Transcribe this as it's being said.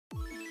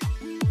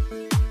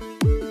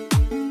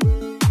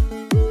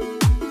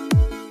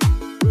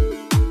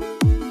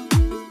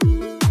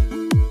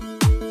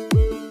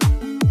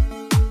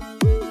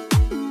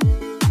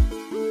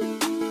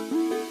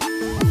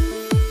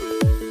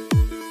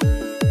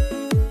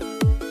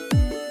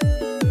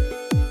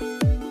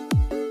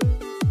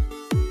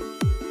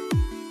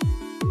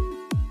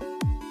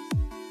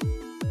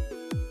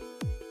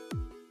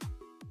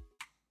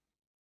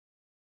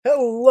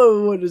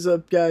Hello, what is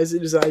up, guys?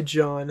 It is I,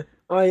 John.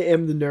 I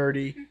am the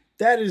nerdy.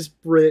 That is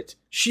Britt.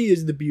 She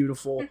is the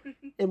beautiful.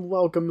 And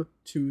welcome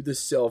to the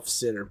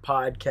Self-Centered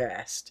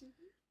Podcast.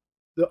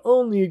 The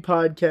only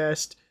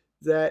podcast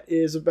that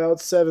is about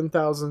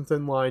 7,000th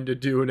in line to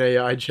do an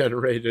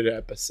AI-generated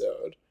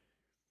episode.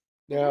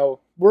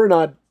 Now, we're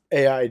not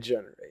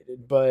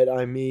AI-generated, but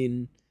I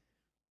mean,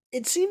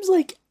 it seems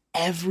like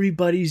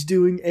everybody's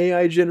doing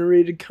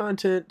AI-generated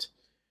content.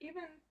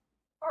 Even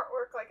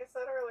artwork, like I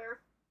said earlier.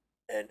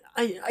 And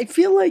I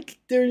feel like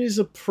there is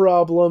a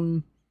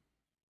problem.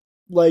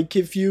 Like,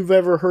 if you've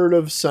ever heard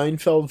of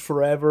Seinfeld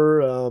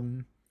Forever,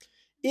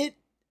 it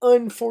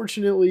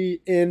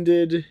unfortunately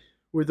ended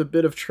with a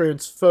bit of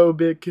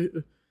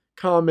transphobic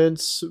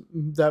comments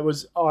that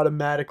was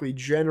automatically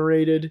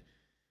generated.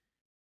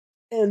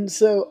 And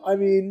so, I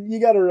mean, you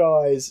gotta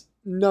realize,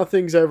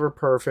 nothing's ever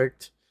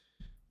perfect.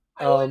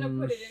 I wouldn't have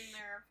put it in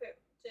there if it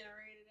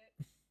generated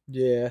it.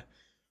 Yeah.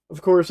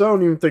 Of course, I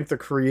don't even think the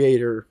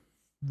creator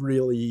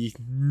really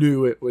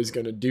knew it was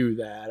gonna do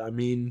that. I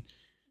mean,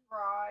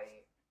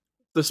 Right.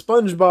 the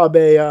Spongebob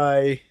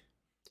AI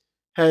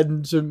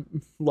had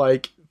some,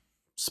 like,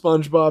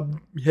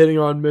 SpongeBob hitting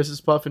on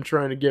Mrs. Puffin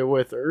trying to get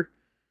with her.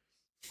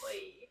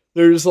 Wait.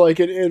 There's, like,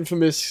 an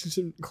infamous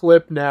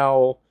clip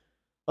now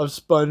of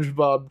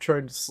SpongeBob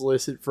trying to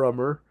solicit from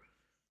her,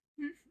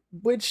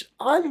 which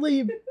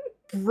oddly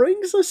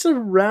brings us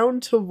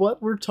around to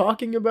what we're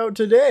talking about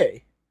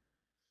today.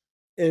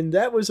 And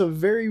that was a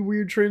very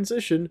weird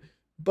transition,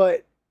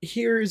 but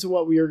here is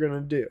what we are going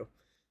to do.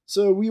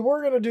 So we were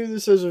going to do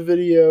this as a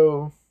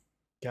video,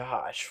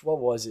 gosh, what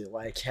was it,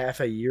 like half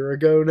a year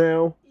ago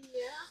now?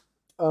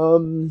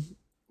 Yeah.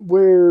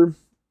 Where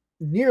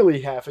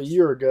nearly half a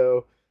year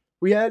ago,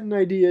 we had an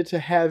idea to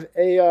have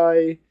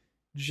AI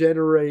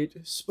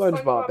generate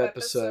SpongeBob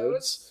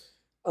episodes.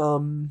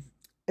 And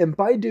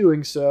by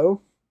doing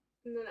so,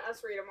 and then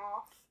us read them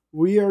off.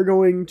 We are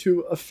going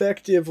to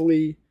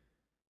effectively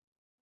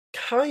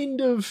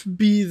kind of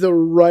be the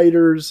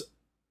writers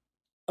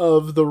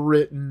of the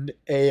written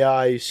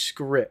AI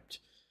script.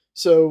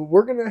 So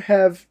we're going to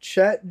have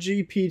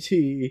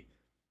ChatGPT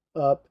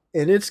up,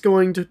 and it's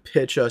going to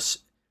pitch us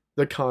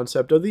the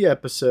concept of the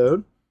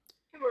episode.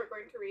 And we're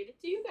going to read it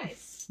to you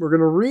guys. We're going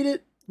to read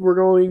it. We're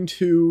going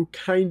to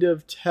kind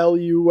of tell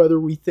you whether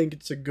we think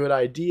it's a good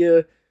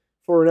idea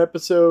for an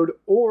episode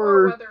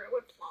or whether it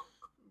would flunk.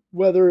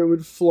 Whether it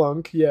would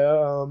flunk,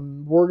 yeah.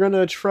 We're going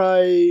to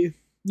try,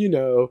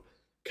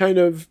 kind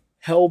of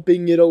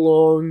helping it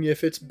along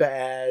if it's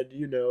bad,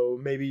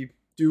 maybe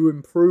do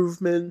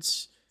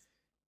improvements.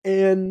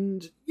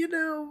 And,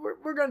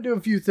 we're going to do a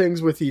few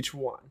things with each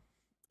one.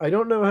 I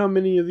don't know how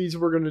many of these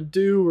we're going to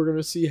do. We're going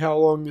to see how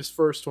long this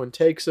first one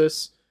takes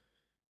us.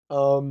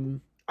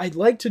 I'd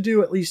like to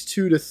do at least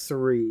 2 to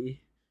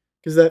 3,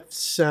 because that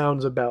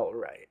sounds about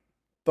right.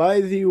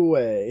 By the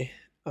way,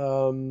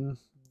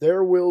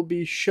 there will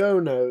be show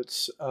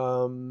notes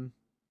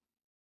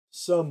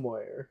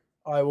somewhere.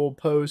 I will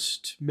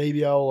post,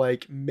 maybe I'll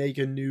make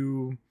a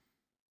new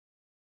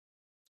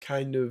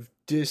kind of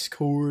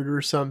Discord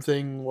or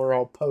something where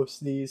I'll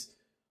post these.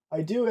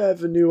 I do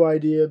have a new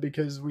idea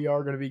because we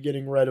are going to be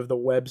getting rid of the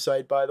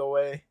website, by the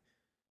way.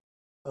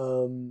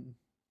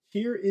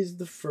 Here is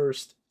the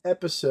first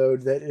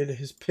episode that it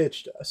has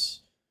pitched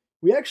us.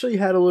 We actually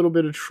had a little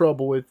bit of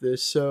trouble with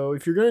this, so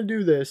if you're going to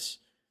do this,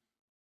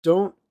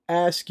 don't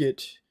ask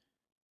it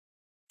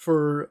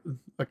for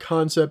a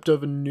concept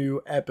of a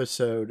new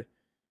episode.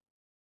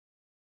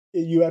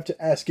 You have to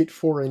ask it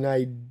for an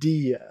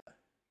idea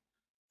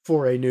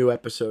for a new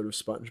episode of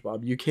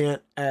SpongeBob. You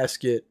can't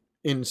ask it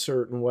in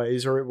certain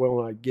ways or it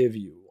will not give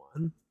you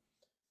one.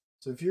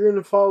 So if you're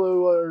going to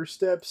follow our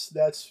steps,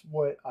 that's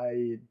what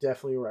I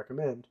definitely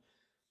recommend.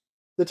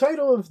 The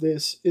title of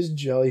this is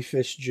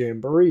Jellyfish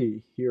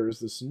Jamboree. Here is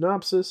the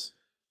synopsis.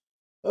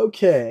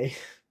 Okay,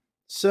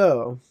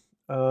 so,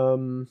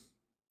 we're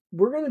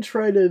going to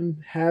try to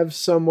have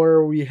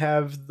somewhere we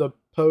have the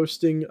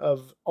posting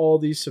of all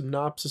these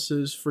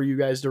synopsises for you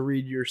guys to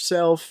read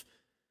yourself.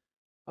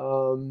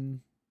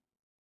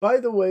 By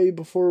the way,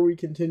 before we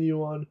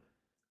continue on,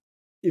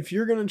 if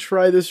you're going to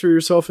try this for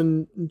yourself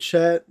in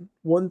chat,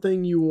 one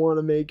thing you want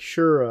to make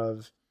sure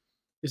of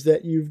is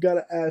that you've got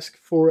to ask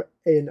for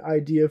an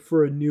idea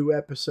for a new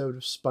episode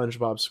of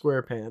SpongeBob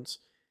SquarePants.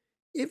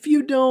 If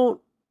you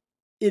don't,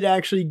 it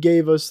actually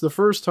gave us, the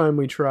first time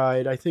we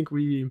tried, I think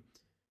we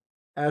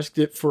asked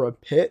it for a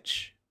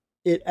pitch.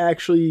 It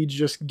actually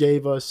just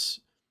gave us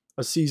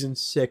a season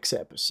 6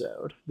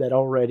 episode that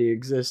already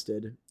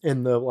existed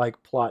in the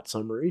plot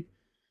summary.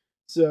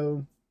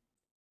 So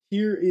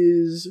here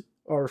is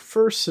our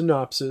first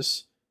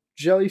synopsis,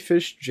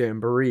 Jellyfish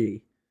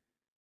Jamboree.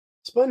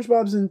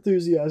 SpongeBob's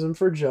enthusiasm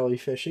for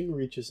jellyfishing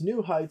reaches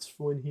new heights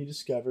when he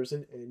discovers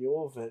an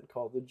annual event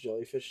called the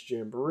Jellyfish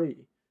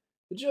Jamboree.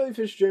 The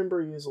Jellyfish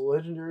Jamboree is a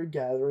legendary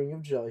gathering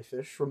of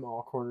jellyfish from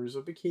all corners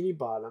of Bikini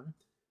Bottom,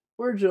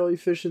 where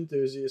jellyfish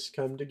enthusiasts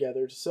come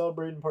together to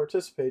celebrate and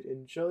participate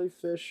in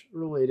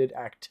jellyfish-related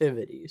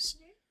activities.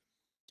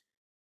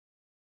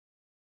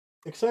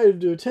 Excited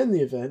to attend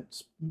the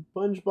event,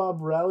 SpongeBob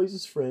rallies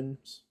his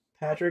friends,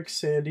 Patrick,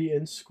 Sandy,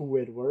 and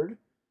Squidward,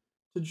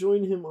 to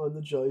join him on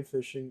the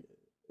jellyfishing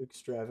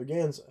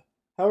extravaganza.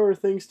 However,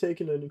 things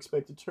take an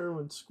unexpected turn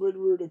when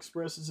Squidward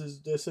expresses his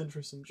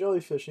disinterest in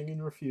jellyfishing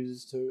and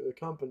refuses to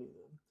accompany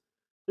them.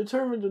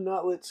 Determined to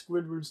not let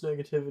Squidward's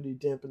negativity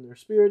dampen their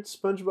spirits,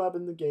 SpongeBob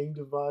and the gang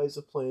devise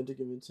a plan to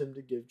convince him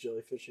to give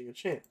jellyfishing a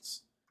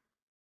chance.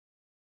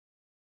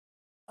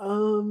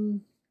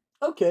 Um,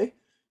 okay.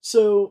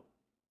 So,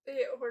 They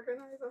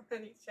organize a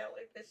mini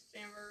jellyfish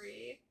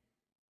jamboree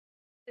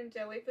in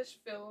jellyfish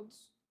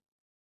fields.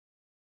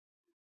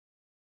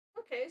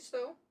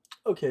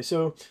 Okay,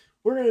 so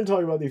we're going to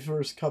talk about the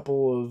first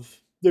couple of.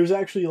 There's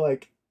actually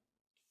like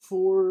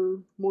 4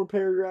 more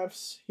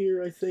paragraphs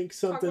here, I think.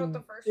 talk about Something.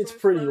 the first It's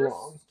ones pretty first.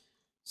 long.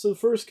 So, the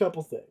first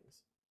couple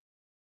things.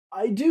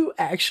 I do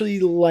actually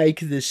like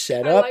the I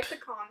setup. like the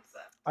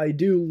concept. I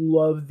do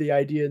love the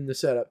idea in the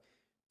setup.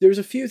 There's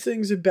a few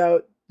things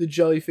about the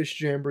Jellyfish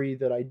Jamboree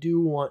that I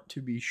do want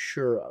to be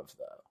sure of,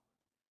 though.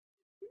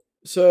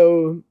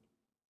 So,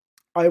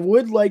 I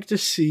would like to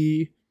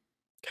see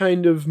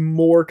kind of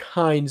more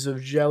kinds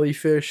of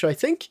jellyfish. I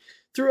think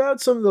throughout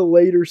some of the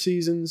later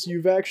seasons,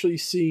 you've actually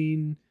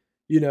seen,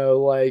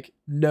 like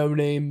No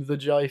Name the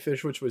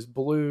jellyfish, which was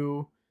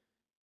blue.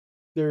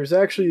 There's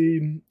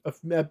actually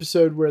an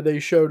episode where they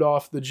showed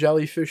off the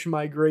jellyfish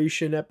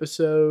migration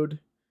episode.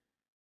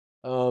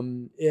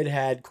 It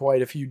had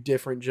quite a few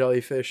different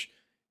jellyfish.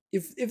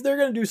 If they're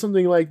gonna do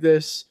something like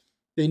this,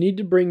 they need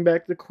to bring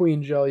back the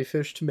queen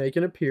jellyfish to make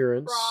an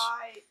appearance. Right.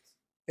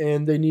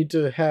 And they need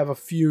to have a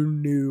few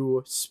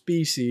new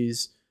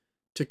species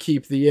to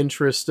keep the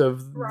interest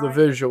of the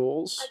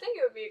visuals. I think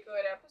it would be a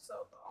good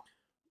episode,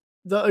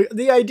 though.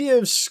 The idea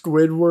of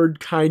Squidward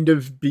kind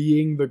of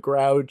being the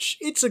Grouch,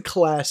 it's a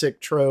classic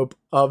trope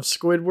of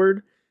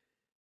Squidward.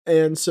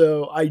 And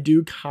so I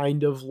do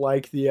kind of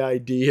like the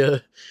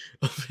idea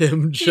of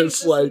him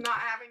just like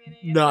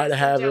not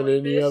having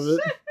any of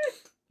it.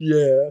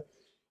 Yeah.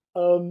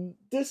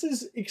 This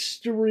is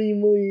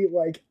extremely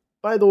like,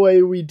 by the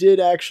way, we did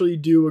actually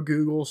do a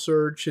Google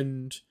search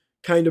and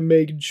kind of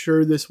made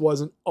sure this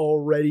wasn't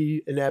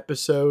already an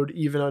episode,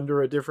 even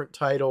under a different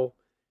title.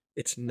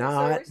 It's not.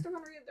 So are we still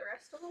gonna read the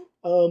rest of them?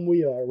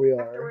 We are.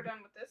 After we're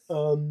done with this.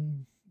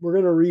 We're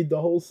gonna read the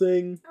whole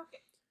thing.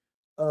 Okay.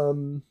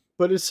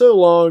 But it's so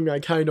long, I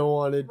kind of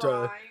wanted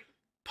to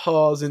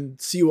pause and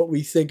see what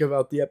we think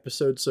about the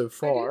episode so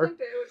far. I do think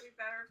that it would be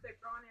better if they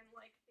brought in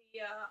like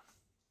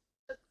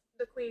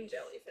the queen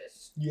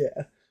jellyfish.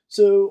 Yeah.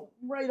 So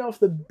right off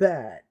the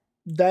bat,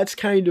 that's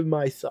kind of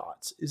my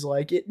thoughts. Is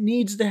like it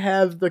needs to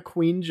have the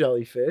queen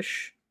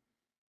jellyfish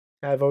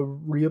have a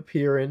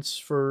reappearance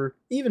for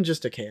even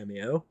just a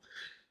cameo.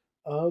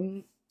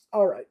 All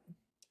right.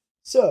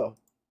 So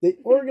they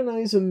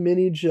organize a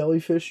mini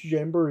jellyfish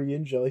jamboree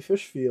in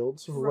Jellyfish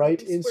Fields right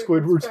in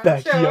Squidward's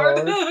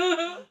backyard.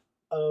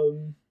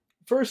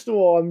 First of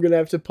all, I'm gonna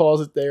have to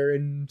pause it there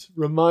and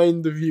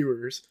remind the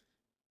viewers: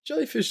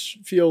 Jellyfish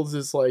Fields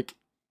is like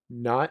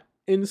not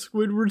in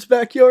Squidward's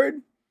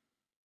backyard.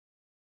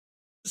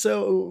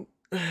 So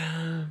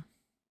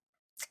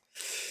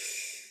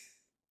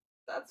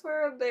that's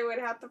where they would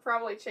have to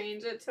probably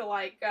change it to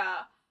like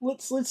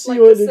let's see like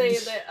what to say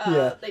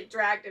that they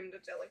dragged him to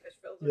Jellyfish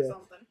Fields or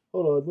something.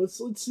 Hold on, let's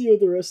see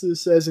what the rest of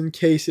this says in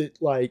case it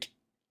like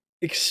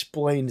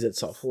explains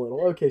itself a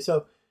little. Okay,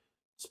 so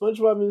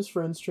SpongeBob and his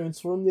friends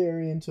transform the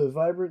area into a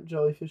vibrant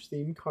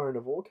jellyfish-themed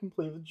carnival,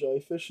 complete with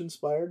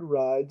jellyfish-inspired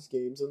rides,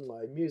 games, and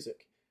live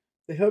music.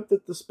 They hope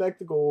that the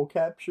spectacle will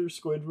capture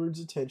Squidward's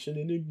attention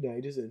and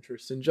ignite his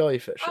interest in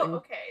jellyfishing. Oh,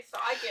 okay, so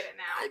I get it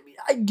now. I mean,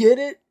 I get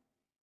it,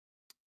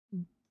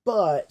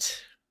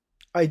 but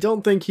I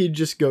don't think he'd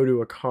just go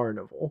to a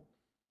carnival.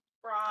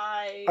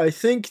 Right. I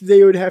think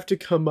they would have to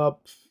come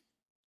up.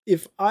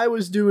 If I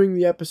was doing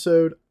the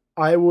episode,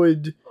 I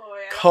would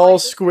call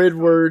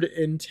Squidward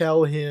and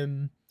tell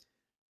him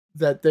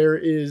that there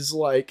is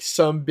like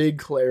some big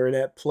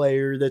clarinet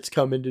player that's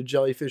coming to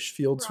Jellyfish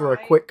Fields for a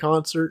quick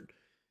concert,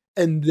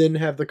 and then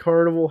have the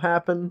carnival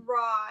happen.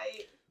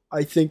 Right.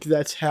 I think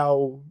that's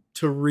how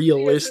to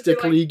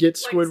realistically get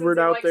Squidward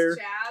out there.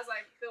 Jazz,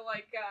 I feel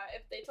like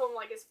if they told him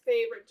like his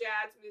favorite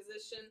jazz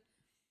musician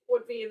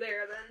would be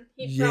there, then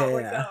he'd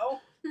probably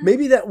go.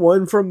 Maybe that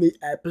one from the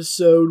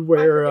episode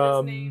where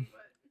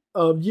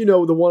you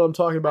know the one I'm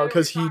talking about,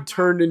 because he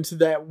turned into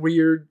that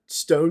weird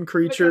stone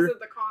creature. Because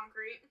of the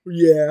concrete.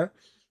 Yeah.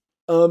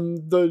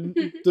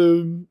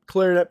 The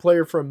clarinet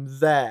player from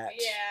that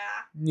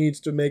needs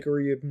to make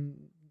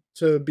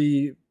to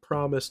be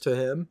promised to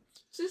him.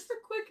 Just a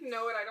quick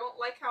note, I don't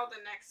like how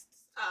the next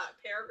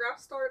paragraph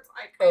starts.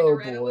 I kind of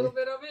read a little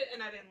bit of it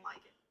and I didn't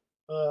like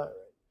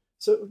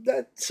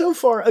it. So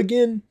far,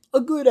 again, a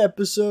good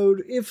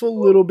episode, if a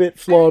little bit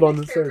flawed on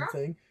the third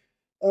thing.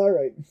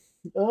 Alright.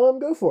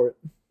 Go for it.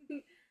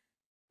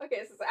 Okay,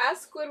 it says,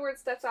 as Squidward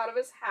steps out of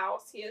his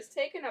house, he is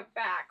taken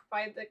aback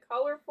by the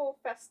colorful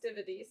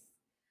festivities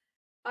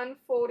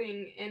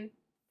unfolding in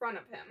front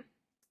of him.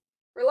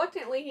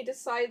 Reluctantly, he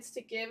decides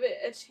to give it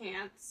a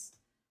chance.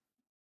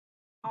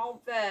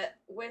 I'll bet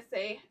with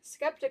a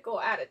skeptical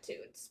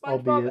attitude.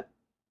 SpongeBob, Albeit.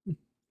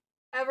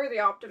 ever the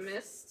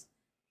optimist.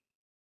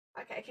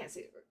 Okay, I can't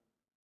see it.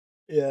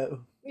 Yeah.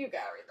 You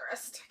gotta read the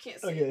rest. I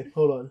can't see Okay, it.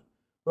 hold on.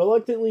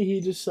 Reluctantly,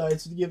 he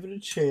decides to give it a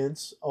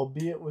chance,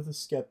 albeit with a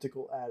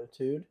skeptical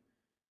attitude.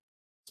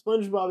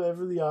 SpongeBob,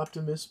 ever the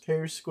optimist,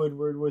 pairs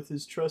Squidward with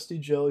his trusty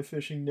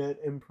jellyfishing net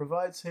and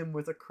provides him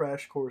with a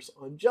crash course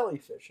on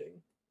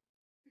jellyfishing.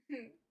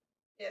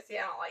 Yeah, see,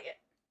 I don't like it.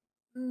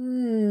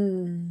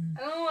 Hmm.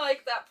 I don't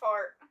like that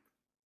part.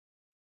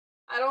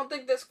 I don't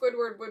think that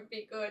Squidward would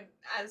be good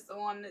as the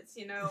one that's,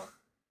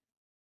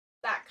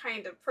 that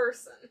kind of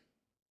person.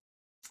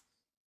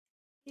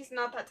 He's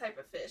not that type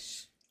of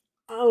fish.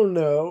 I don't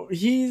know.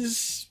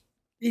 He's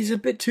a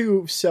bit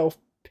too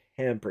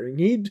self-pampering.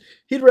 He'd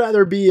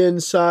rather be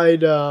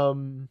inside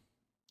Right.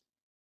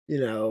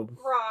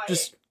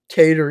 just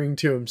catering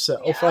to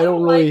himself. Yeah, I I don't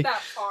don't really like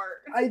that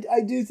part.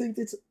 I do think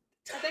that's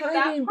I think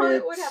that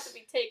part would have to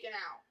be taken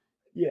out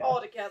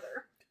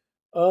altogether.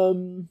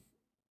 Um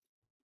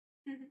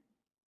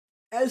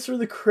As for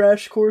the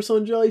crash course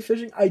on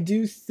jellyfishing, I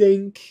do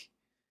think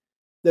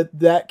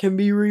that can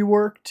be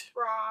reworked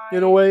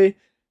in a way.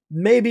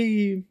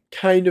 Maybe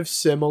kind of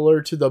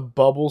similar to the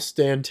bubble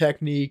stand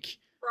technique.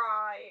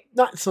 Right.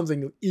 Not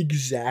something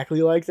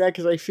exactly like that,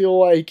 because I feel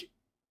like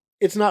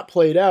it's not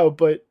played out,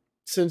 but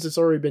since it's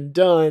already been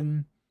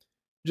done,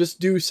 just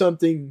do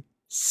something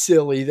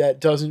silly that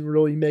doesn't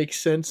really make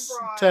sense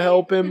to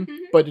help him,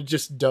 but it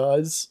just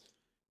does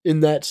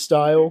in that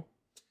style.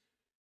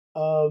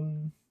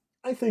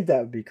 I think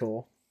that would be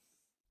cool.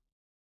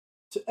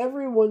 To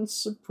everyone's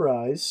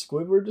surprise,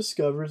 Squidward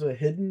discovers a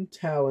hidden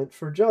talent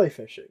for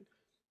jellyfishing.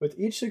 With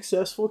each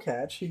successful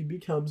catch, he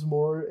becomes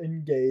more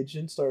engaged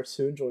and starts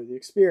to enjoy the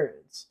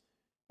experience.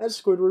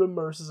 As Squidward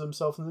immerses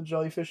himself in the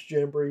jellyfish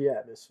jamboree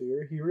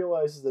atmosphere, he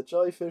realizes that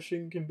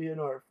jellyfishing can be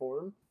an art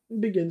form and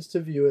begins to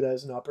view it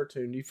as an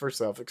opportunity for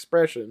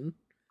self-expression.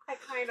 I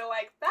kind of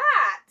like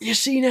that. You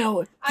see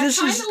now,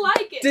 this is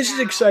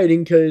now.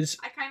 exciting because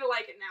I kind of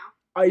like it now.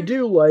 I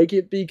do like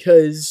it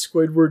because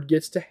Squidward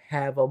gets to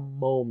have a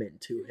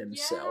moment to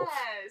himself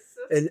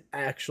and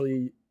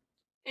actually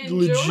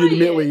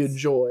legitimately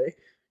enjoy.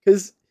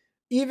 Because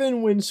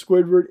even when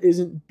Squidward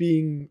isn't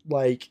being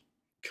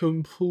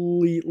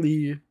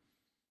completely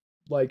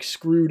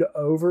screwed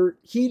over,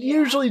 he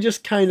usually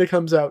just kind of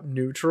comes out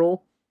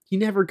neutral. He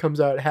never comes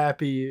out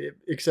happy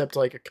except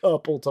a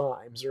couple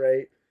times,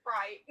 right?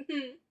 Right.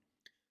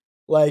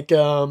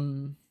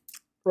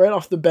 Right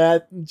off the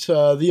bat,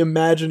 the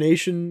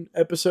Imagination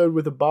episode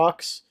with a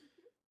box.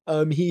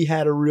 He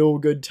had a real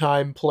good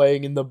time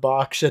playing in the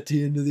box at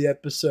the end of the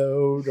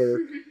episode, or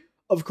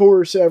of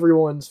course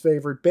everyone's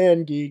favorite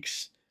Band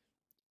Geeks.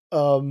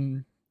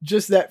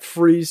 Just that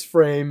freeze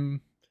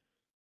frame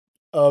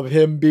of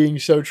him being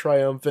so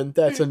triumphant.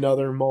 That's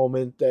another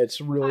moment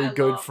that's really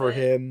good for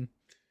him.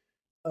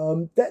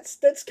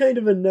 That's kind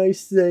of a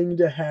nice thing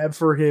to have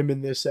for him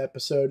in this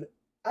episode.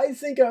 I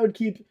think I would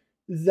keep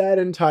that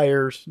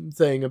entire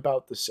thing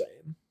about the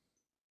same.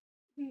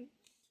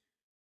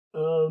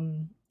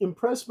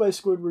 Impressed by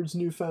Squidward's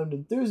newfound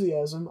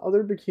enthusiasm,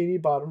 other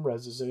Bikini Bottom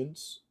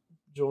residents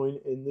join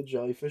in the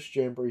Jellyfish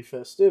Jamboree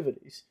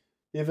festivities.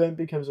 The event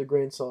becomes a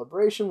grand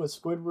celebration with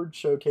Squidward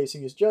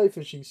showcasing his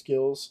jellyfishing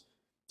skills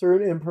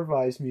through an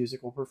improvised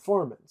musical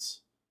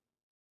performance.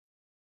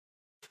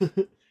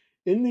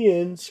 In the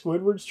end,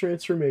 Squidward's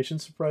transformation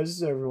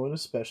surprises everyone,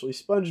 especially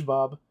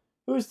SpongeBob,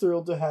 who is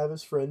thrilled to have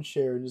his friend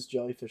share in his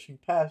jellyfishing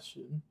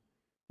passion.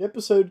 The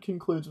episode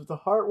concludes with a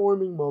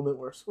heartwarming moment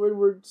where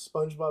Squidward,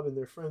 SpongeBob, and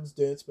their friends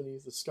dance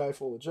beneath a sky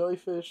full of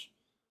jellyfish,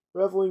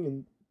 reveling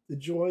in the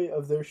joy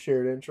of their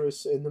shared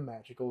interests in the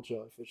magical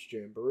Jellyfish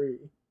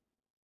Jamboree.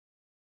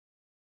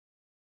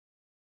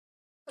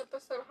 This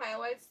episode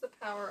highlights the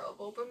power of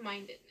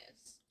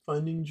open-mindedness,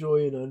 finding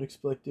joy in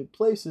unexpected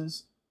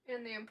places,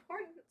 and the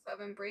importance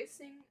of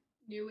embracing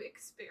new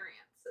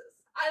experiences.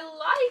 I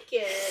like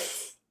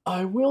it!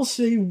 I will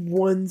say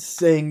one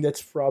thing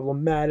that's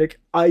problematic.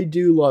 I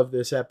do love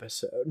this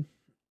episode.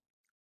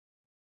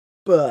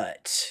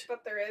 But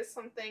there is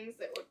some things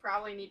that would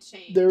probably need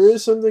change. There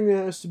is something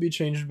that has to be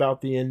changed about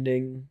the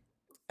ending.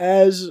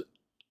 As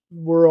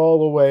we're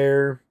all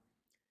aware,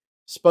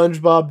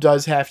 SpongeBob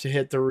does have to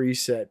hit the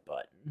reset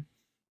button.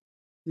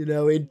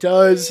 It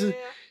does. Yeah.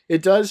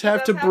 It does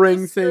have to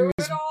bring things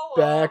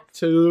back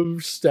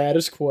to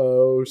status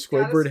quo.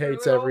 Squidward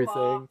hates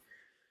everything.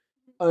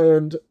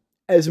 And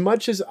as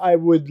much as I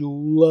would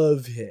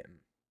love him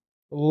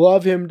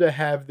to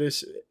have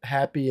this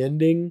happy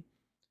ending,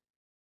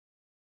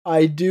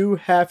 I do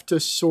have to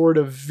sort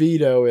of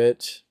veto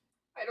it.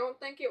 I don't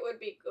think it would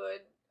be a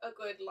good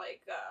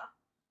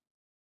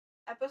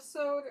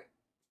episode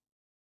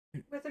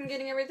with him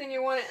getting everything he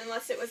wanted,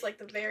 unless it was the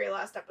very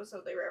last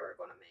episode they were ever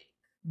going to make.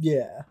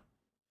 Yeah.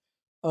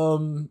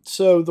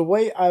 So the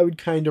way I would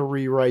kind of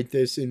rewrite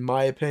this, in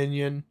my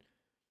opinion,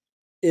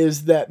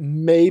 is that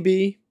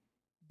maybe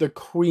the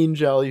queen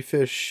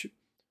jellyfish,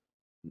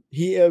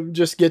 he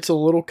just gets a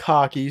little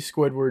cocky,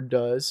 Squidward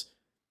does,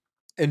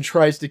 and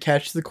tries to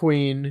catch the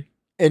queen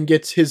and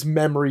gets his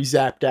memory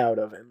zapped out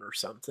of him or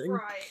something.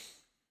 Right.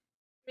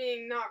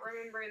 Being not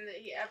remembering that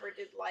he ever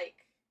did like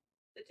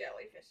the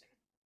jellyfishing.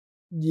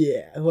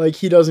 Yeah, like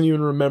he doesn't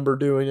even remember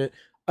doing it.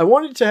 I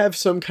wanted to have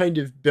some kind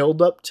of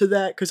build up to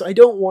that because I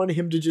don't want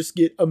him to just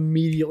get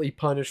immediately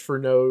punished for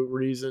no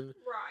reason.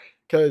 Right.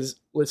 Because,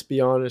 let's be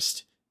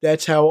honest,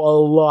 that's how a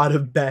lot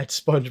of bad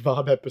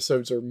SpongeBob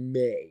episodes are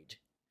made.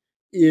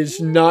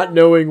 Is not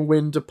knowing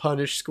when to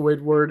punish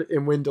Squidward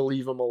and when to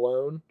leave him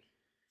alone.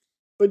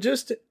 But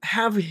just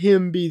have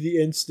him be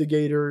the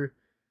instigator,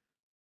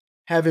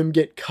 have him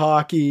get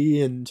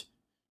cocky and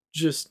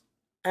just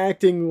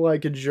acting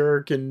like a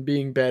jerk and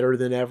being better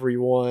than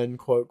everyone,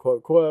 quote,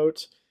 quote,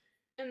 quote.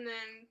 And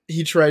then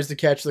he tries to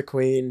catch the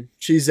queen.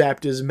 She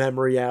zapped his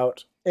memory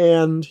out,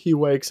 and he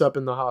wakes up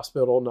in the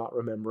hospital not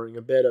remembering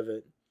a bit of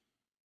it.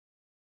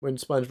 When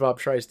SpongeBob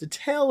tries to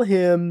tell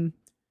him,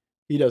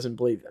 he doesn't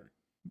believe him.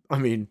 I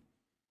mean,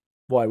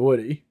 why would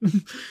he?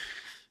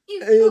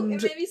 and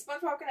maybe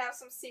SpongeBob can have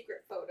some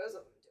secret photos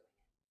of him doing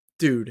it.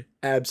 Dude,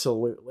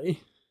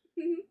 absolutely.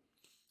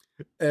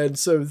 And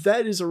so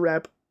that is a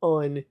wrap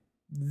on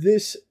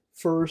this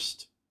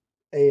first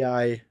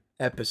AI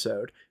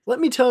episode. Let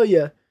me tell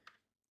you,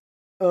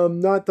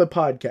 not the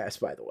podcast,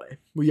 by the way.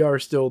 We are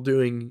still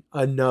doing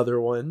another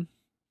one.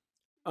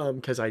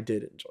 Because I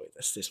did enjoy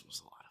this. This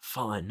was a lot of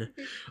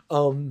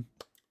fun.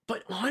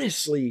 But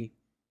honestly,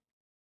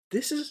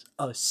 this is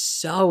a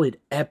solid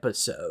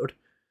episode.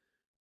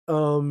 Wait,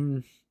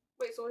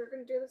 so we're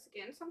gonna do this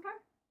again sometime?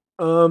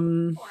 Or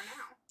now?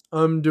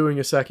 I'm doing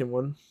a second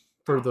one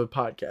for the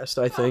podcast,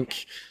 I think.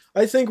 Okay.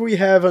 I think we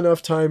have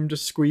enough time to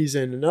squeeze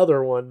in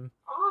another one.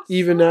 Awesome.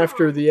 Even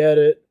after the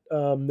edit,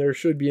 there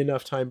should be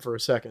enough time for a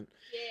second.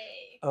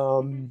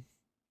 Yay.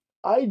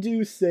 I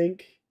do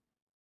think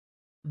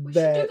we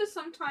should do this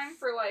sometime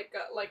for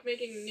like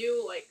making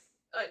new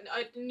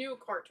a new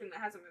cartoon that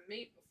hasn't been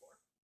made before.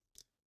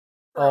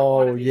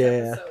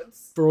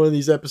 Episodes. For one of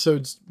these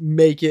episodes,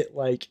 make it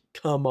like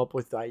come up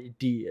with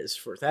ideas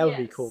for it. That would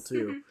be cool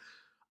too.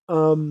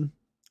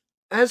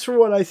 As for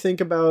what I think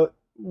about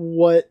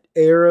what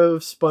era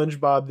of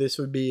SpongeBob this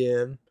would be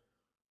in,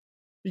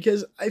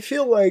 because I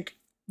feel like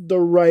the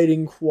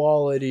writing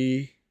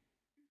quality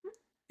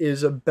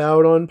is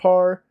about on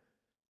par.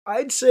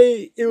 I'd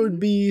say it would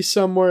be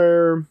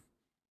somewhere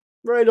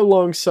right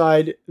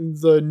alongside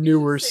the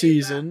newer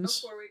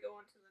seasons. Before we go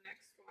on to the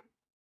next one.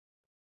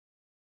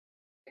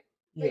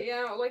 But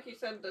yeah, like you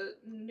said, the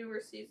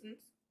newer seasons.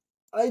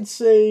 I'd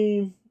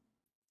say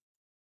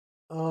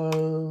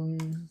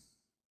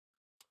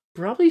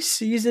probably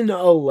season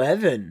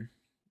 11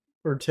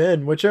 or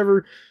 10,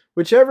 whichever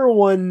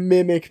one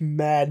Mimic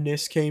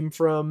Madness came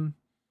from.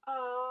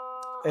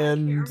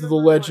 And the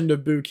Legend of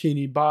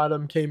Bikini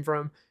Bottom came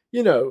from.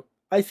 You know,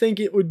 I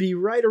think it would be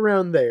right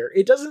around there.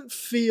 It doesn't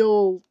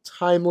feel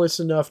timeless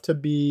enough to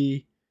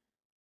be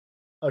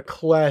a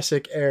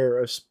classic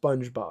era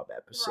SpongeBob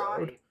episode.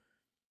 Right.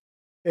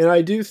 And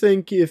I do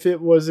think if it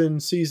was in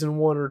season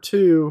 1 or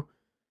 2,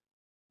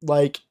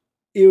 like,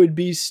 it would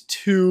be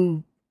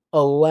too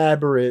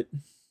elaborate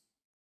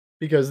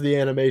because of the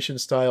animation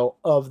style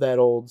of that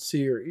old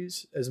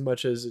series, as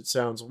much as it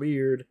sounds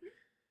weird.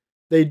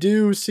 They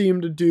do seem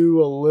to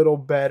do a little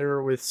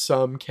better with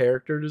some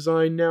character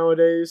design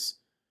nowadays.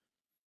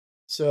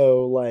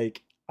 So,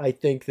 like, I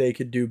think they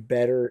could do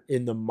better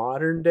in the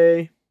modern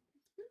day.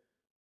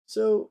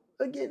 So,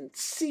 again,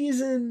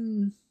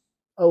 season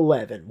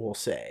 11, we'll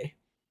say.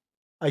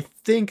 I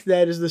think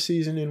that is the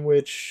season in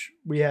which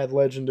we had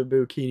Legend of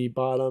Bikini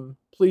Bottom.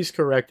 Please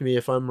correct me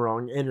if I'm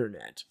wrong,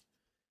 internet.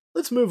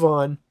 Let's move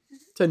on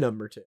to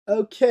number 2.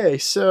 Okay,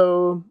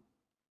 so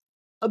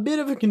a bit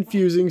of a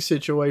confusing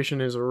situation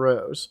has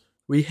arose.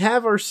 We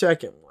have our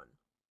second one,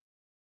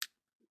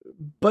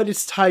 but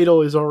its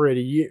title is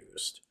already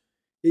used.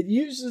 It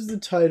uses the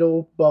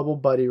title Bubble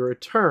Buddy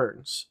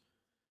Returns.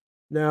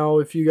 Now,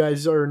 if you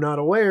guys are not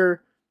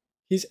aware,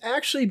 he's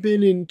actually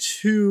been in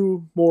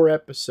 2 more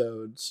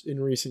episodes in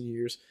recent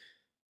years.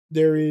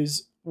 There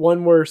is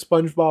one where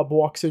SpongeBob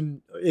walks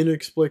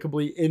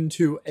inexplicably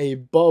into a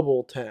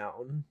bubble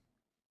town,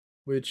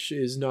 which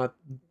is not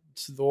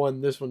the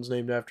one this one's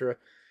named after.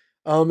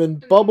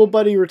 And Bubble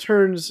Buddy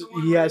Returns,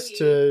 he has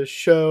to.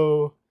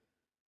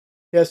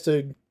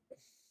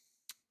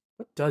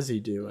 What does he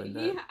do in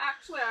that?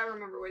 Actually, I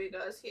remember what he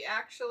does. He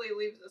actually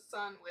leaves the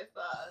sun with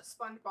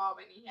SpongeBob,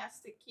 and he has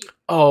to keep.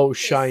 Oh,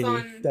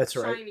 Shiny. That's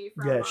right. Shiny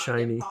from, yeah,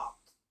 Shiny.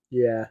 popped.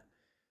 Yeah.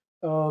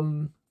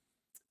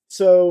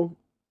 So,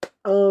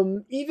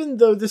 even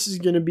though this is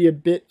going to be a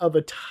bit of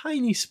a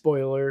tiny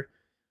spoiler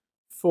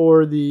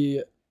for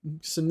the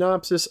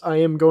synopsis, I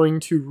am going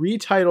to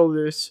retitle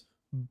this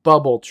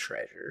Bubble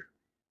Treasure.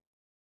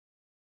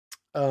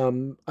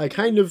 I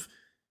kind of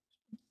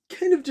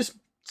just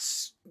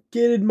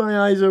skidded my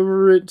eyes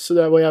over it so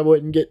that way I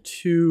wouldn't get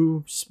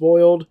too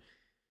spoiled,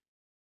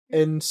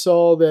 and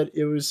saw that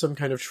it was some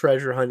kind of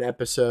treasure hunt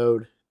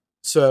episode.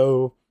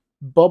 So,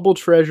 Bubble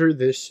Treasure,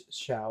 this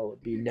shall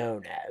be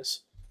known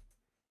as.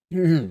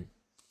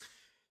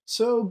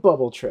 So,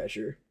 Bubble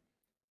Treasure.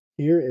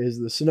 Here is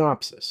the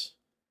synopsis.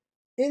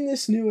 In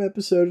this new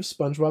episode of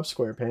SpongeBob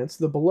SquarePants,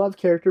 the beloved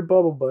character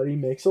Bubble Buddy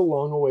makes a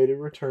long-awaited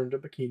return to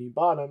Bikini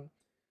Bottom,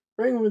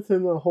 bringing with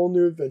him a whole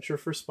new adventure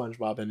for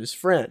SpongeBob and his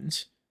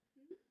friends.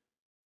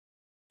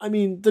 I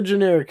mean, the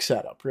generic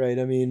setup, right?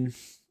 I mean,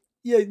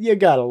 you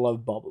gotta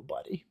love Bubble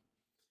Buddy.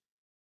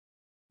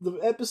 The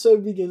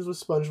episode begins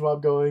with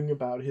SpongeBob going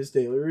about his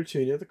daily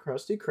routine at the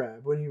Krusty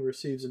Krab when he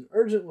receives an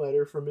urgent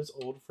letter from his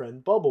old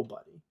friend Bubble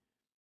Buddy.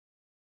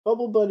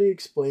 Bubble Buddy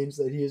explains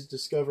that he has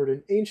discovered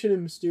an ancient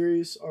and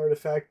mysterious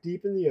artifact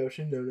deep in the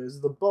ocean known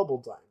as the Bubble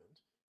Diamond,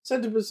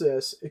 said to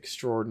possess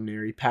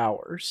extraordinary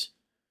powers.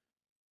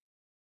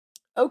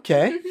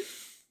 Okay.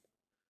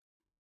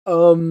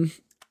 I'm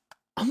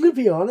gonna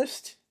be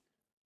honest.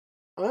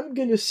 I'm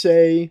gonna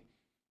say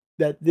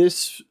that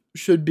this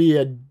should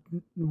be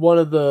one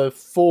of the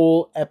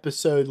full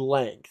episode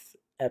length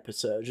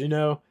episodes, you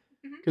know?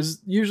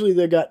 Because usually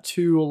they got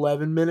 2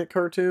 11-minute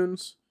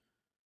cartoons.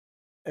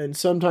 And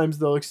sometimes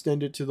they'll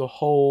extend it to the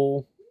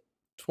whole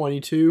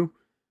 22.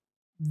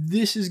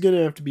 This is going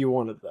to have to be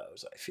one of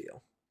those, I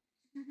feel.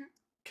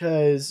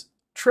 Because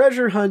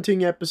treasure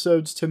hunting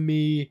episodes to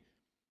me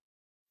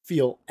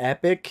feel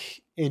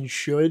epic and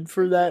should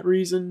for that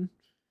reason.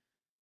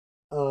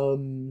 What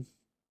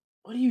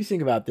do you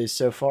think about this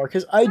so far?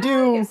 Because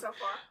I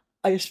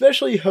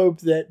especially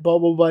hope that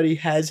Bubble Buddy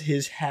has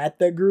his hat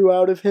that grew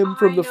out of him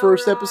from the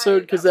first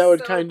episode, because that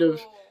would kind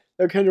of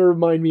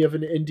remind me of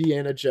an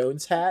Indiana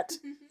Jones hat.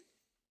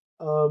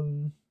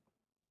 And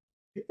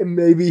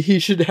maybe he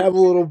should have a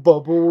little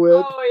bubble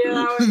whip. Oh yeah,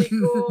 that would be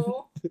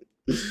cool.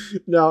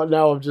 now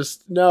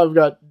I've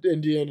got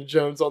Indiana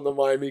Jones on the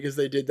mind because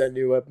they did that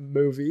new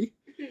movie.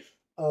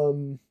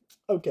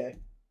 Okay.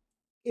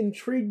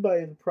 Intrigued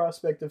by the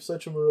prospect of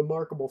such a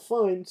remarkable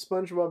find,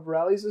 SpongeBob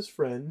rallies his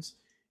friends,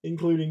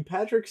 including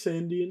Patrick,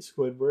 Sandy, and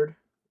Squidward,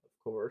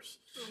 of course,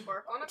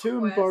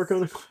 to embark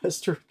on a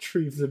quest to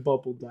retrieve the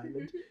Bubble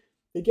Diamond.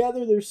 They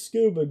gather their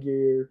scuba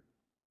gear.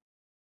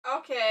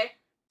 Okay,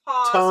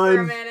 pause for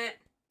a minute.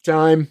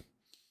 Time.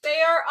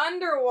 They are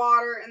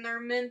underwater and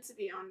they're meant to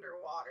be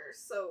underwater,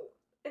 so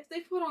if they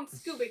put on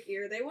scuba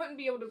gear, they wouldn't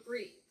be able to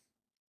breathe.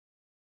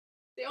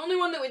 The only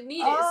one that would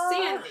need it is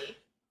Sandy.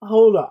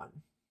 Hold on.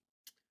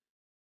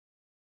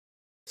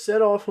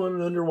 Set off on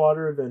an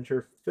underwater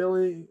adventure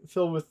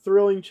filled with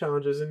thrilling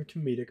challenges and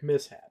comedic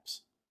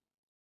mishaps.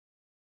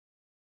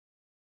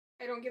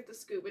 I don't get the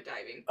scuba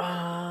diving.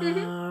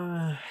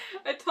 I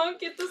don't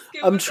get the scuba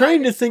diving. I'm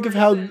trying to think of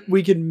how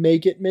we can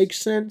make it make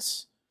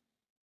sense.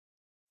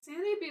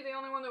 Sandy'd be the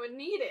only one that would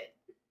need it.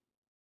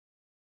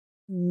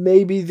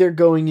 Maybe they're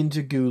going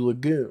into Goo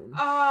Lagoon.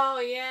 Oh,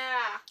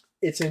 yeah.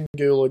 It's in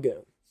Goo Lagoon.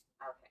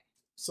 Okay.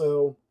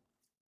 So,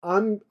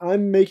 I'm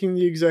making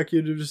the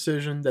executive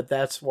decision that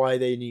that's why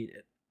they need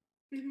it.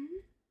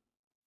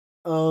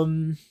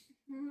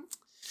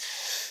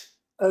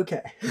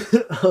 Okay.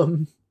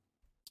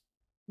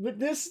 But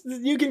this,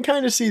 you can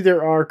kind of see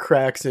there are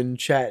cracks in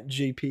Chat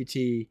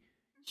GPT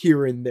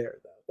here and there,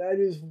 though. That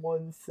is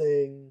one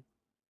thing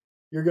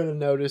you're gonna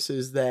notice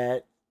is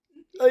that,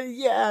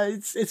 yeah,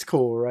 it's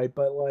cool, right?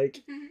 But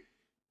like,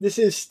 this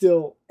is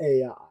still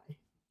AI.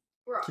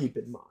 Right. Keep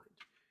in mind.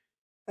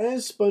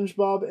 As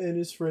SpongeBob and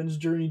his friends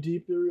journey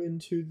deeper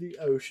into the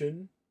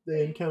ocean,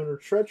 they encounter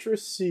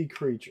treacherous sea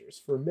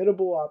creatures,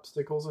 formidable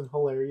obstacles, and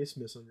hilarious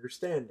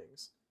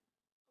misunderstandings.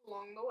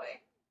 Along the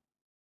way.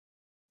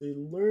 They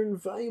learn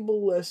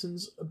valuable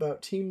lessons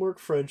about teamwork,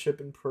 friendship,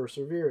 and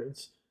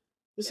perseverance.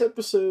 This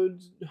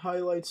episode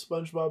highlights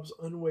SpongeBob's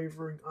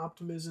unwavering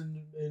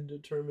optimism and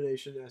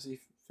determination as he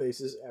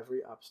faces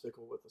every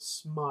obstacle with a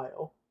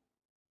smile.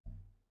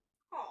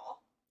 Aw.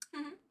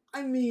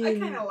 I mean, I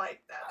kind of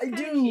like that. I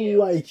do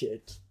like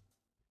it.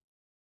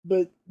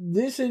 But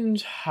this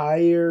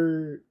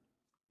entire,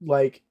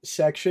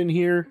 section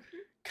here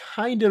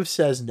kind of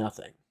says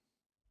nothing.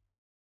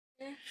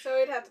 So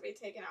it'd have to be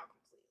taken out completely.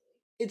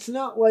 It's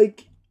not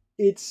like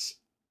it's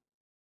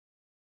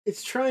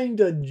trying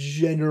to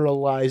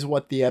generalize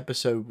what the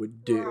episode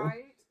would do.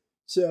 Right.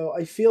 So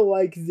I feel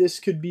like this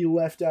could be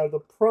left out of the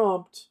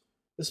prompt,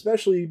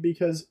 especially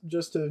because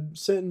just a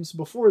sentence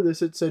before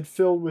this it said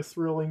filled with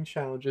thrilling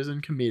challenges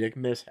and comedic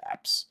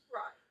mishaps.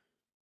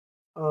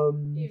 Right.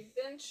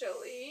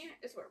 Eventually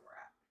is where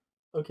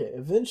we're at. Okay,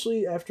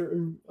 eventually after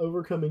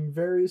overcoming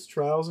various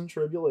trials and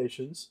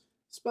tribulations,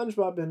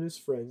 SpongeBob and his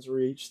friends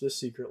reach the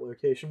secret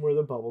location where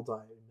the Bubble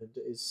Diamond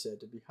is said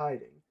to be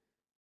hiding.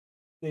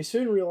 They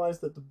soon realize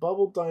that the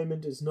Bubble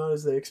Diamond is not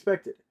as they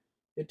expected.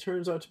 It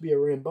turns out to be a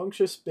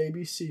rambunctious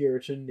baby sea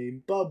urchin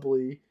named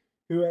Bubbly,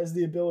 who has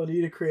the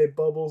ability to create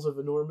bubbles of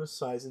enormous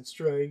size and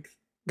strength.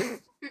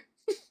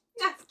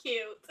 That's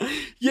cute.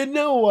 You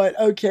know what?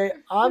 Okay,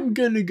 I'm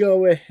gonna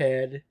go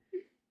ahead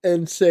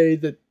and say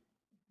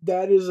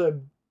that is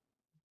a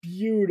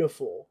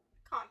beautiful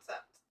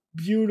concept.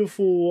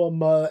 Beautiful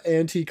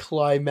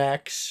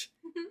anticlimax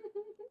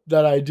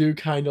that I do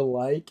kind of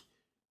like.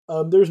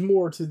 There's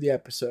more to the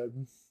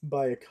episode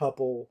by a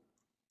couple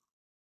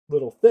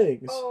little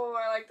things. Oh,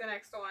 I like the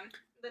next one.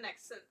 The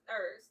next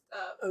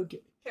okay.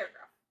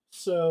 paragraph.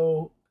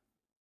 So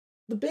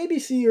the baby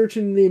sea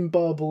urchin named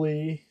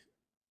Bubbly,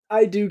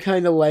 I do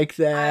kind of like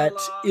I that.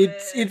 love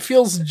It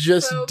feels It's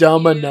just so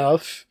dumb cute.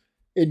 enough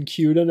and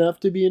cute enough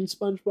to be in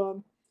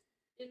SpongeBob.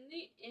 In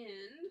the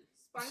end,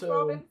 SpongeBob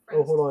So, and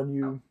friends. hold on,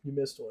 you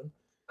missed one.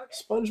 Okay.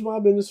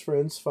 SpongeBob and his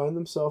friends find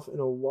themselves in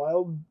a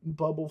wild,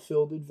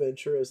 bubble-filled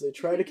adventure as they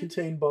try to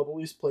contain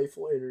Bubbly's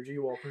playful energy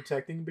while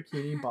protecting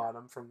Bikini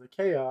Bottom from the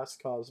chaos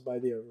caused by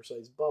the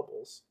oversized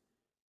bubbles.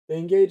 They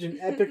engage in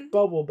epic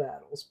bubble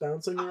battles,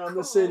 bouncing around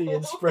the city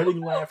and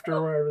spreading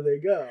laughter wherever they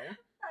go.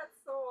 That's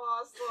so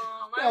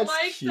awesome. That's I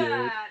like cute.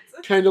 that.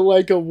 Kind of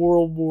like a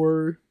World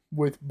War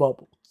with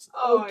bubbles.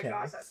 Oh Okay. my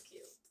gosh, that's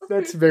cute.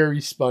 That's very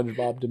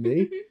SpongeBob to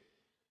me.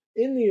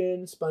 In the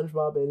end,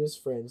 SpongeBob and his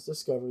friends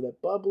discover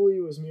that Bubbly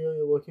was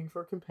merely looking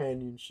for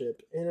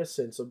companionship and a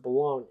sense of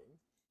belonging.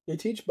 They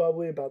teach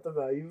Bubbly about the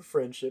value of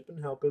friendship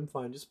and help him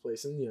find his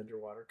place in the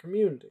underwater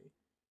community.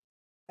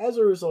 As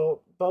a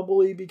result,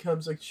 Bubbly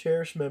becomes a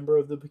cherished member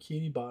of the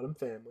Bikini Bottom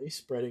family,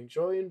 spreading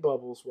joy and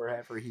bubbles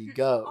wherever he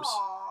goes.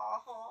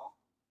 Aww.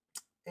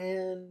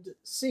 And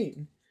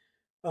scene.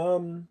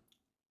 Bubble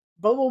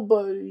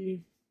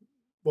Buddy,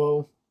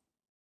 well,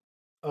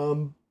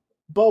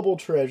 Bubble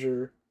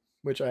Treasure,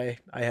 which I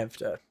have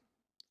to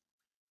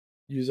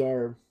use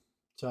our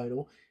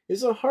title,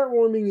 is a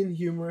heartwarming and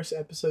humorous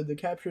episode that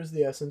captures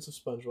the essence of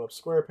SpongeBob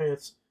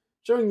SquarePants,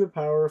 showing the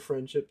power of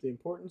friendship, the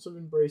importance of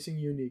embracing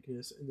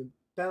uniqueness, and the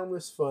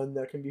boundless fun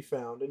that can be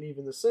found in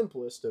even the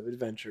simplest of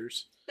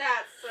adventures.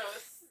 That's so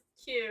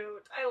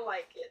cute. I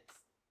like it.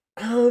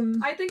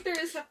 I think there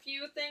is a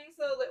few things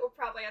though that will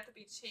probably have to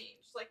be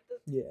changed, like the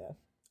yeah.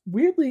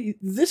 Weirdly,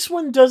 this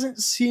one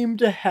doesn't seem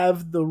to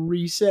have the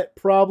reset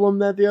problem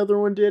that the other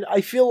one did. I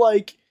feel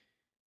like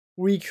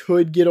we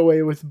could get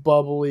away with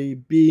Bubbly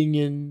being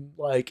in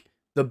like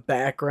the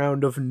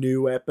background of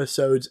new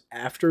episodes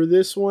after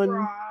this one.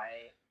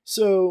 Right.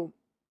 So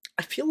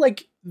I feel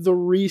like the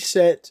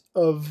reset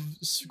of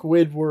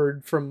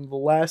Squidward from the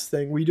last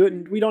thing, we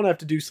don't have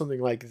to do something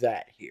like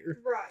that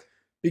here. Right.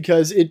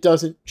 Because it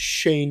doesn't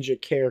change a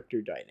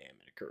character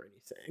dynamic or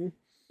anything.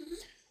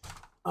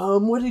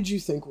 What did you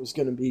think was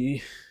going to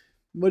be...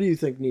 What do you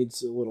think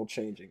needs a little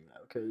changing,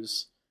 though?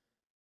 Because,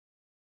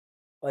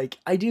 like,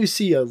 I do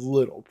see a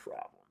little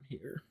problem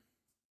here.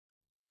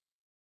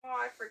 Oh,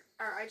 I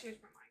changed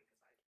my mind.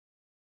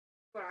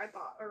 What I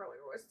thought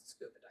earlier was the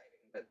scuba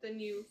diving, but then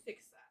you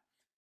fixed that.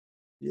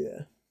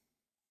 Yeah.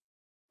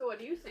 So what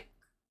do you think?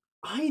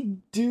 I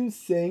do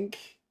think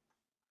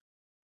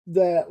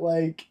that,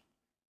 like,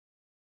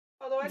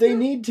 they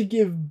need to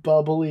give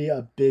Bubbly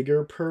a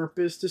bigger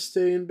purpose to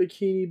stay in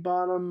Bikini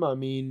Bottom. I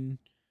mean,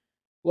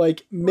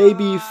 like,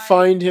 maybe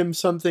find him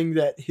something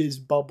that his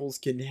bubbles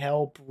can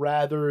help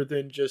rather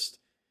than just...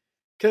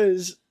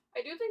 Because...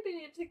 I do think they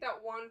need to take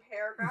that one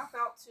paragraph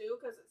out, too,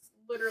 because it's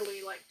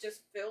literally, like,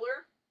 just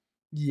filler.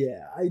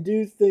 Yeah, I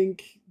do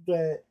think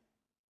that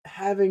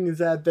having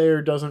that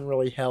there doesn't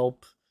really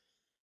help.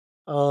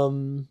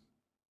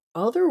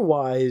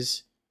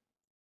 Otherwise...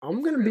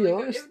 I'm going to be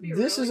honest,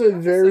 this is a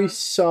very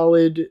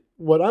solid,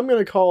 what I'm going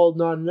to call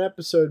not an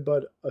episode,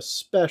 but a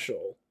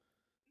special.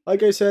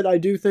 Like I said, I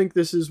do think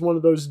this is one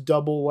of those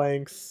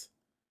double-length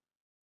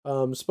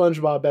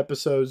SpongeBob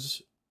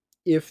episodes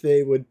if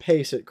they would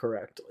pace it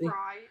correctly.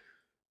 Right.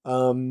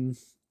 And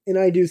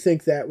I do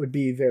think that would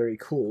be very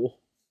cool.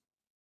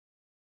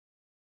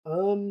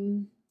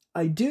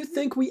 I do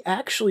think we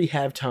actually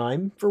have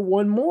time for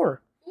one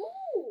more.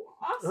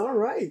 Awesome. All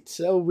right,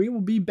 so we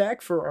will be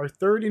back for our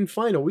third and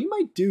final. We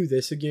might do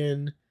this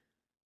again,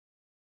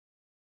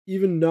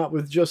 even not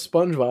with just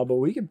SpongeBob, but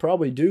we could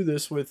probably do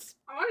this with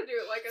I want to do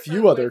it like a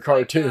few other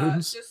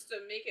cartoons. Like, just to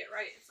make it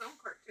right in some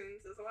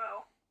cartoons as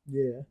well.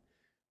 Yeah.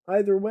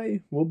 Either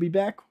way, we'll be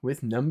back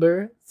with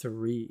number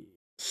 3.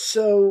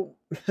 So,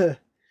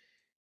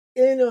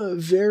 in a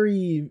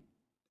very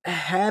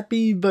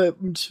happy but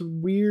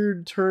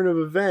weird turn of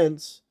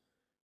events,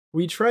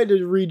 we tried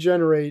to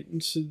regenerate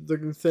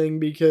the thing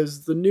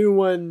because the new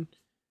one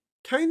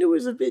kind of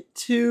was a bit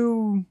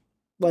too,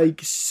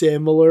 like,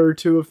 similar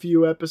to a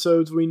few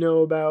episodes we know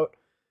about.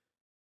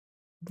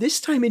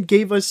 This time it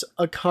gave us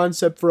a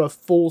concept for a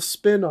full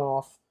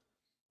spin-off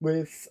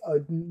with a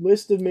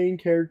list of main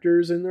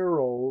characters and their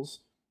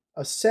roles,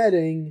 a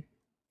setting,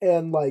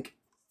 and, like,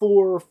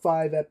 4 or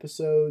 5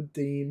 episode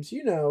themes,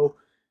 you know,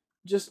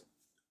 just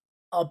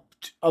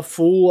a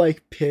full,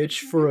 like,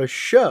 pitch for a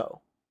show.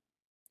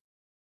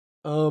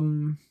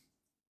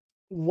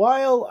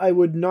 While I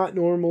would not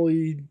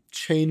normally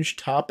change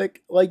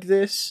topic like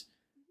this,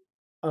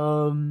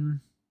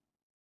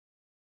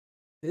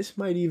 this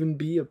might even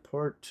be a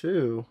part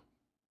 2.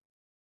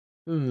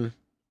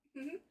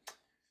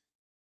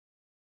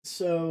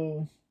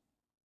 So,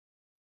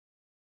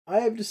 I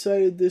have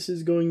decided this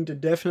is going to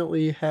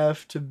definitely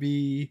have to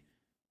be,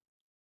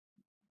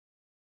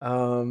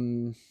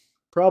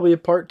 probably a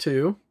part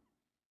 2.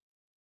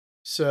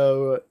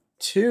 So,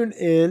 tune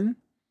in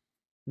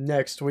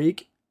next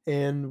week,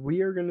 and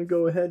we are going to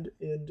go ahead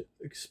and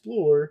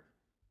explore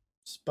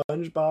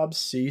SpongeBob's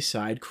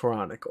Seaside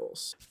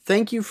Chronicles.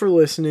 Thank you for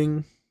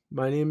listening.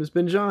 My name has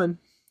been John.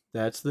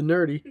 That's the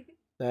nerdy.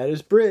 That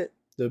is Brit,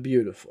 the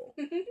beautiful.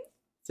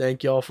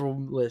 Thank y'all for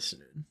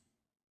listening.